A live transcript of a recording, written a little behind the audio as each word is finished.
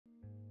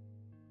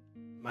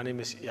My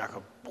name is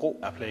Jakob Bro.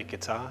 I play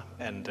guitar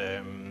and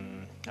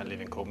I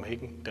live in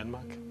Copenhagen,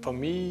 Denmark. For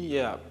me,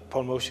 yeah,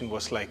 Paul Motian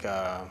was like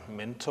a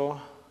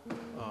mentor,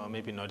 or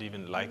maybe not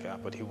even like a,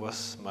 but he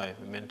was my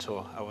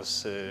mentor. I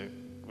was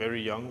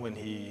very young when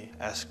he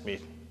asked me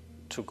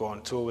to go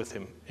on tour with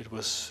him. It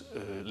was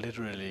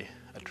literally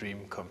a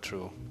dream come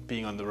true.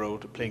 Being on the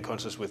road, playing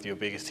concerts with your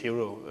biggest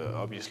hero,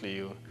 obviously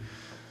you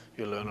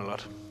learn a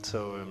lot.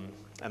 So,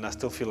 and I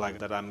still feel like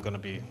that I'm going to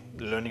be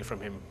learning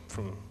from him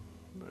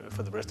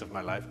for the rest of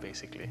my life,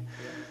 basically.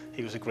 Yeah.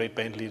 He was a great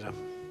band leader,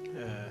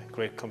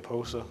 great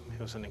composer.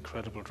 He was an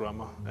incredible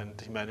drummer, and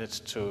he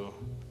managed to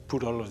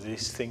put all of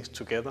these things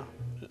together.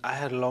 I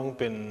had long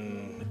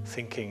been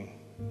thinking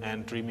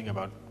and dreaming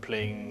about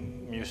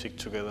playing music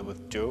together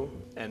with Joe,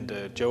 and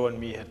Joe and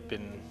me had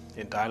been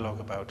in dialogue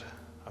about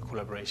a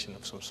collaboration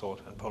of some sort,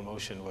 and Paul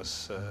Motian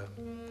was a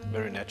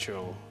very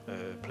natural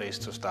place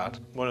to start.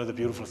 One of the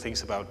beautiful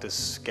things about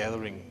this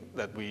gathering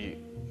that we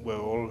were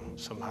all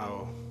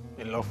somehow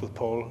in love with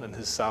Paul and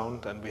his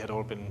sound, and we had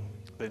all been,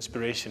 the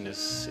inspiration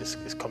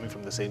is coming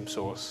from the same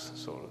source,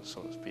 so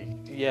to speak.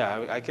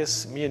 Yeah, I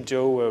guess me and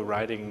Joe were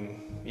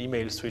writing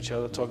emails to each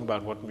other, talking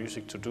about what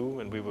music to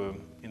do, and we were,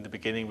 in the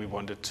beginning we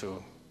wanted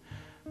to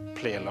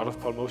play a lot of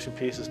Paul Motian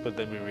pieces, but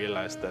then we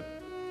realized that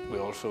we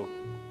also,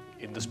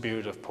 in the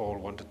spirit of Paul,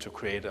 wanted to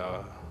create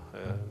a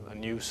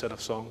new set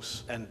of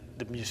songs. And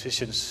the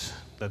musicians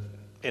that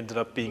ended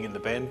up being in the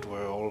band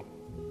were all,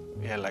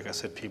 yeah, like I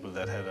said, people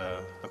that had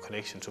a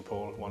connection to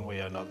Paul one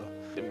way or another.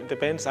 The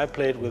bands I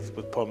played with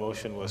Paul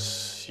Motian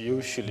was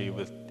usually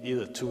with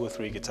either 2 or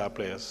 3 guitar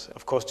players.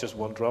 Of course just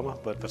one drummer,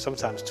 but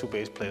sometimes 2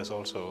 bass players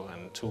also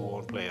and 2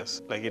 horn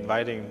players. Like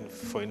inviting,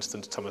 for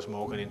instance, Thomas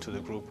Morgan into the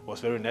group was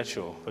very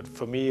natural. But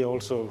for me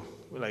also,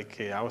 like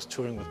I was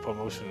touring with Paul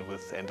Motian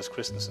with Anders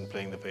Christensen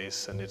playing the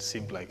bass, and it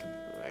seemed like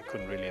I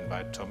couldn't really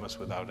invite Thomas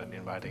without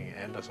inviting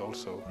Anders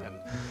also.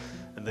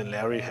 And then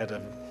Larry had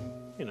a,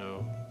 you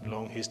know,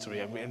 long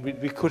history. I mean,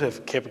 we could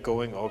have kept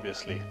going,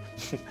 obviously.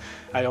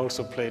 I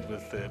also played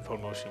with Paul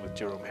Motian with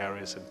Jerome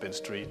Harris and Ben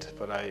Street,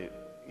 but I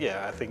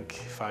think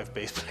 5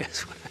 bass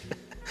players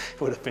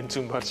would have been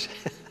too much.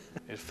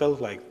 It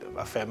felt like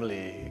a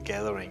family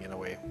gathering in a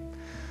way,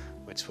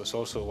 which was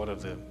also one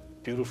of the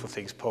beautiful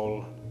things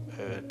Paul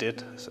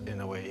did in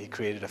a way. He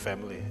created a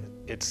family.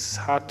 It's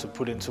hard to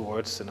put into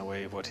words in a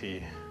way what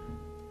he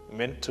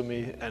meant to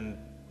me,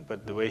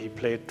 but the way he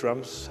played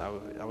drums,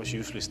 I was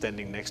usually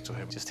standing next to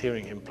him. Just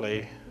hearing him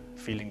play,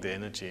 feeling the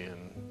energy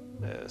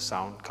and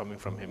sound coming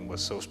from him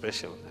was so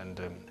special. And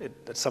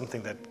it's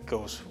something that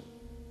goes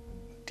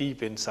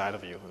deep inside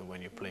of you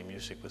when you play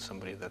music with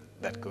somebody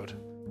that good.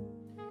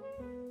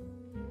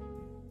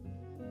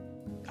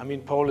 I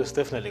mean, Paul is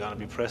definitely going to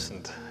be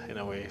present in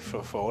a way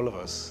for all of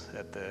us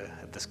at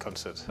this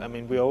concert. I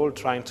mean, we're all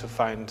trying to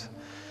find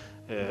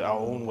our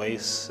own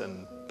ways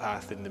and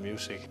path in the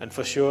music. And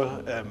for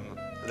sure,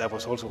 that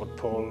was also what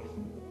Paul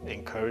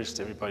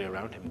encouraged everybody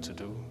around him to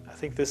do. I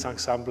think this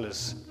ensemble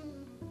is,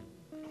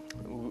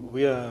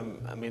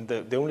 I mean,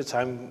 the only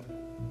time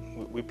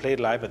we played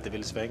live at the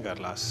Village Vanguard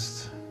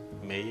last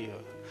May,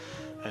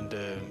 and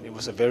it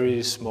was a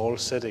very small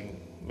setting,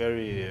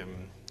 very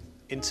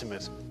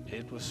intimate.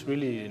 It was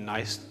really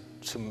nice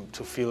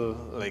to feel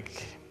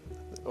like,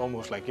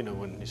 almost like, you know,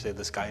 when you say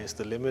the sky is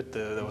the limit,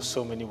 there were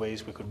so many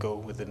ways we could go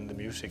within the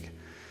music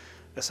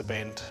as a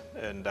band,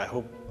 and I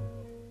hope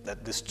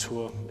that this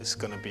tour is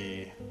going to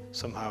be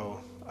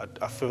somehow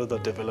a further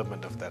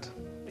development of that.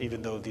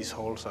 Even though these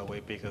halls are way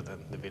bigger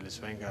than the Village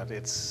Vanguard,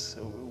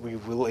 we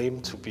will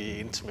aim to be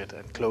intimate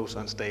and close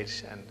on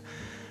stage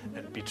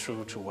and be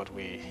true to what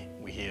we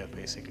hear,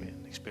 basically,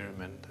 and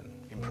experiment and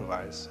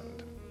improvise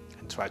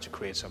and try to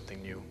create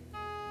something new.